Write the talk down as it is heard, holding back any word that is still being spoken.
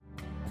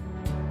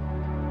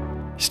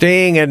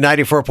Staying at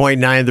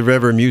 94.9 The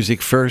River,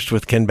 music first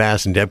with Ken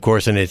Bass and Deb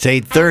Corson. It's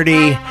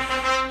 8:30.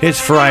 It's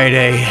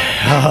Friday.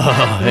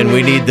 Oh, and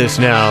we need this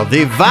now.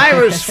 The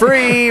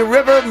virus-free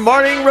River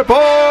Morning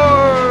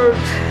Report.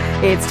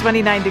 It's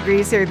 29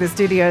 degrees here at the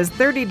studios,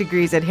 30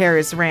 degrees at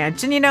Harris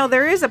Ranch. And you know,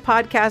 there is a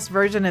podcast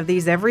version of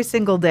these every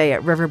single day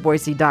at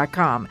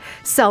riverboise.com.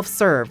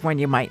 Self-serve when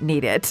you might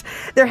need it.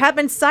 There have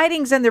been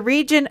sightings in the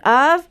region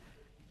of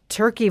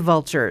turkey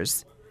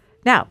vultures.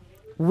 Now,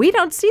 we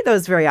don't see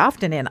those very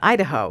often in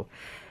Idaho.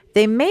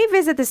 They may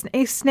visit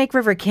the Snake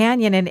River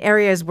Canyon in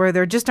areas where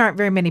there just aren't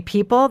very many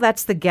people.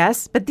 That's the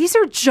guess. But these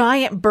are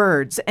giant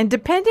birds. And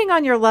depending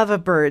on your love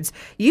of birds,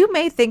 you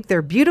may think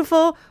they're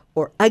beautiful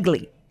or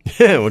ugly.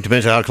 Well, it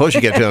depends on how close you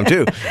get to them,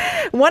 too.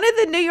 One of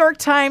the New York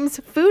Times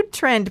food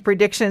trend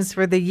predictions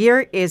for the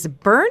year is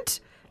burnt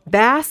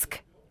Basque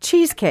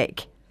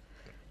cheesecake.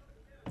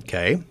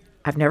 Okay.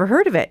 I've never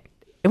heard of it.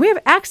 And we have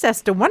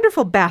access to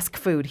wonderful Basque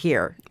food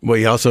here. Well,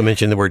 you also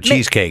mentioned the word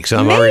cheesecake, so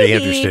I'm already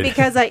interested. Maybe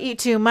because I eat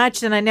too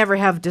much and I never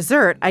have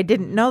dessert, I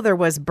didn't know there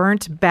was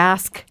burnt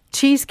Basque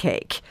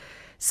cheesecake.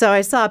 So I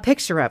saw a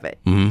picture of it.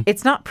 Mm-hmm.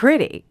 It's not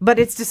pretty, but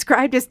it's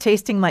described as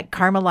tasting like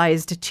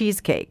caramelized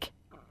cheesecake.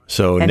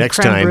 So and next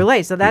creme time,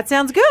 brulee. So that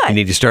sounds good. You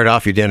need to start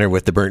off your dinner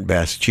with the burnt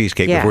Basque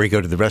cheesecake before you go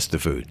to the rest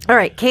of the food. All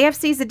right.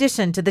 KFC's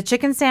addition to the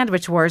Chicken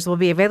Sandwich Wars will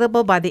be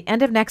available by the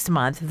end of next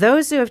month.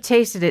 Those who have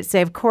tasted it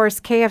say, of course,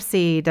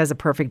 KFC does a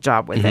perfect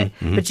job with it.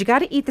 Mm-hmm. But you got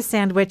to eat the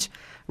sandwich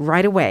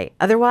right away.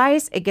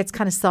 Otherwise, it gets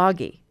kind of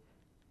soggy.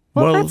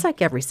 Well, that's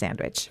like every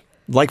sandwich.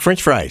 Like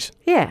French fries.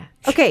 Yeah.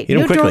 Okay. Eat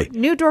them quickly.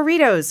 New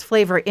Doritos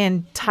flavor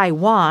in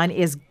Taiwan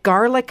is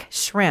garlic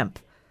shrimp.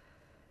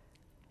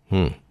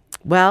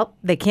 Well,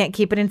 they can't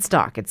keep it in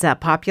stock. It's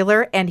that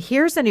popular. And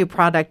here's a new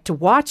product to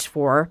watch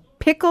for,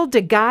 pickle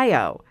de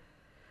gallo.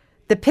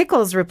 The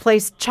pickles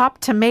replace chopped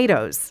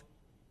tomatoes.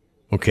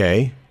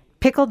 Okay.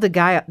 Pickle de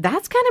gallo.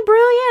 That's kind of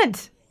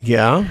brilliant.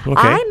 Yeah, okay.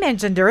 I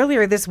mentioned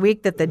earlier this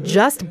week that the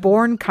Just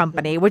Born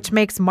company, which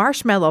makes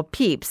marshmallow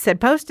peeps, had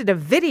posted a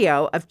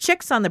video of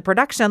chicks on the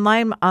production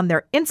line on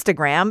their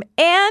Instagram.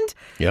 And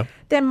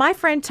then my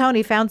friend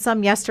Tony found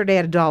some yesterday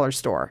at a dollar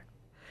store.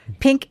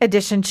 Pink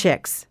edition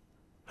chicks.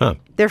 Huh.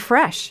 They're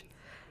fresh.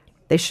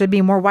 They should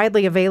be more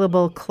widely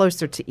available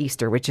closer to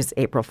Easter, which is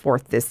April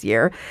 4th this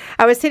year.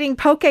 I was hitting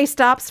Poke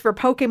Stops for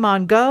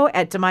Pokemon Go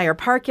at DeMeyer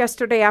Park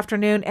yesterday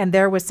afternoon, and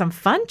there was some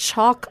fun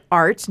chalk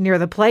art near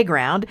the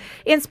playground,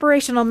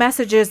 inspirational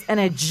messages, and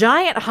a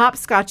giant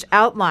hopscotch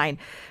outline,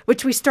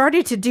 which we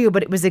started to do,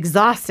 but it was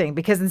exhausting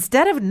because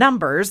instead of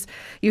numbers,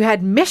 you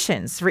had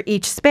missions for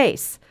each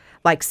space,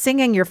 like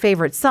singing your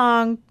favorite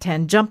song,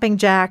 10 jumping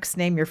jacks,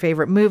 name your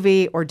favorite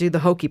movie, or do the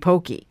hokey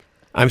pokey.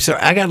 I'm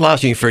sorry. I got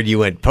lost when you referred you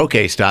went Poke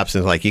Stops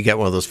and like you got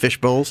one of those fish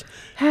bowls.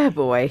 Oh,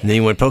 boy. And then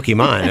you went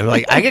Pokemon. I'm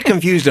like, I get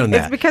confused on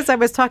that. It's because I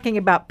was talking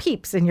about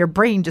peeps and your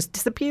brain just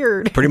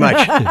disappeared. Pretty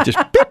much. Just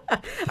beep.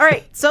 All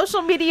right.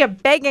 Social media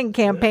begging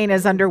campaign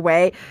is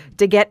underway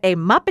to get a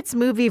Muppets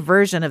movie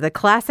version of the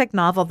classic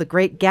novel, The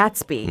Great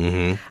Gatsby.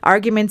 Mm-hmm.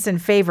 Arguments in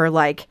favor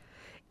like,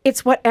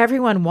 it's what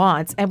everyone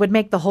wants and would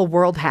make the whole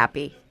world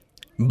happy.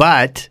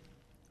 But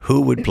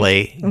who would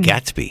play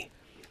Gatsby?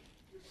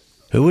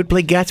 Who would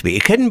play Gatsby?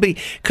 It couldn't be,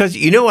 because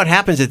you know what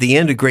happens at the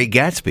end of Great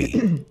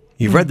Gatsby.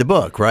 You've read the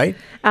book, right?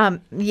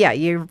 Yeah,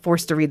 you're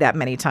forced to read that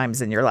many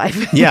times in your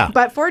life. Yeah.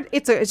 But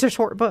it's a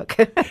short book.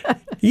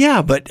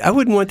 Yeah, but I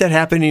wouldn't want that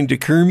happening to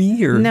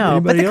Kermie or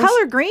anybody else.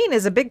 Color green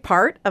is a big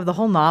part of the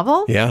whole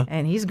novel. Yeah.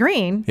 And he's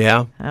green.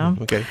 Yeah.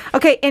 Okay.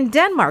 Okay, in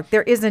Denmark,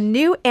 there is a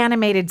new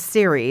animated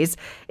series.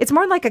 It's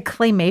more like a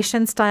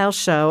claymation-style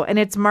show, and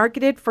it's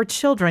marketed for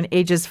children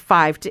ages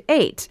 5 to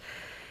 8.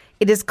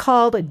 It is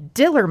called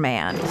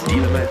Dillermand.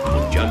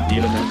 Dillermand, John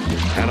Dillermand.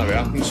 Han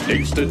verdens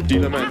ældste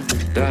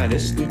Dillermand. Der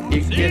næsten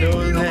ikke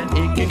noget, han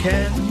ikke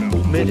kan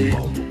med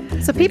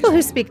det. So people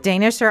who speak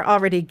Danish are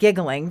already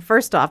giggling,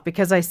 first off,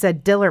 because I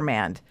said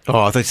Dillermand. Oh,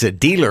 I thought you said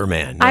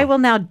Dealerman. No. I will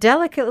now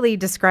delicately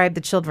describe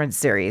the children's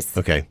series.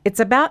 Okay. It's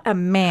about a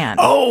man.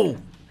 Oh!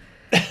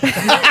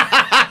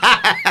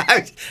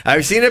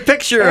 I've seen a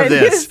picture of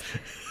this.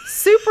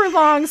 Super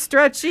long,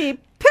 stretchy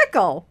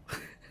pickle.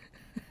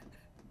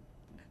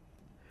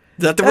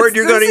 Is that the word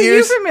you're going to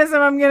use? That's the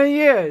euphemism I'm going to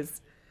use.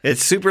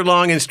 It's super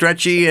long and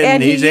stretchy,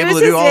 and he's able to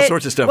do all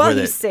sorts of stuff with it.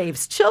 Well, he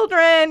saves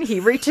children,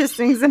 he reaches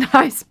things in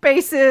high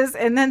spaces,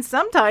 and then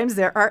sometimes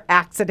there are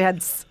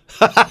accidents.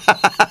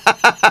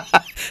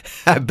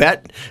 I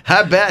bet.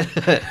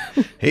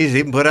 He's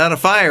even put out a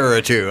fire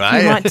or two.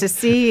 You want to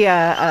see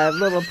a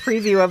little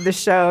preview of the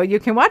show, you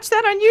can watch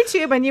that on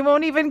YouTube, and you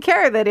won't even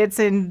care that it's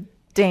in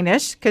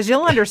Danish, because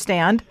you'll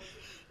understand.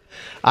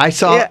 I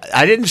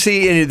didn't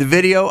see any of the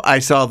video. I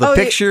saw the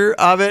picture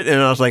of it, and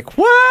I was like,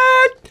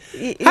 what?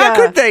 How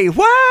could they?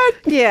 What?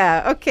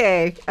 Yeah,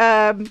 okay.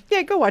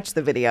 Go watch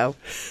the video.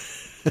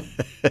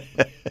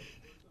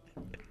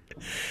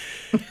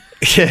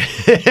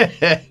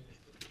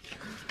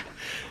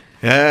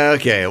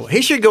 Okay.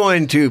 He should go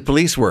into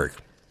police work.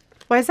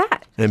 Why is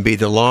that? And be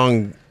the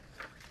long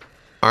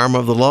arm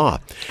of the law.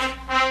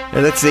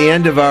 And that's the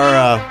end of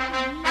our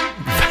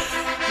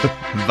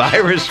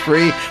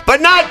virus-free,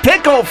 but not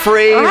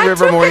pickle-free I had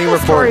River two Morning pickle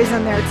Report. stories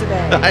in there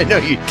today. I know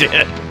you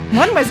did.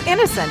 One was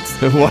innocent.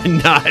 One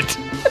not.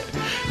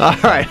 All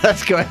right,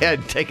 let's go ahead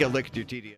and take a look at your TDS.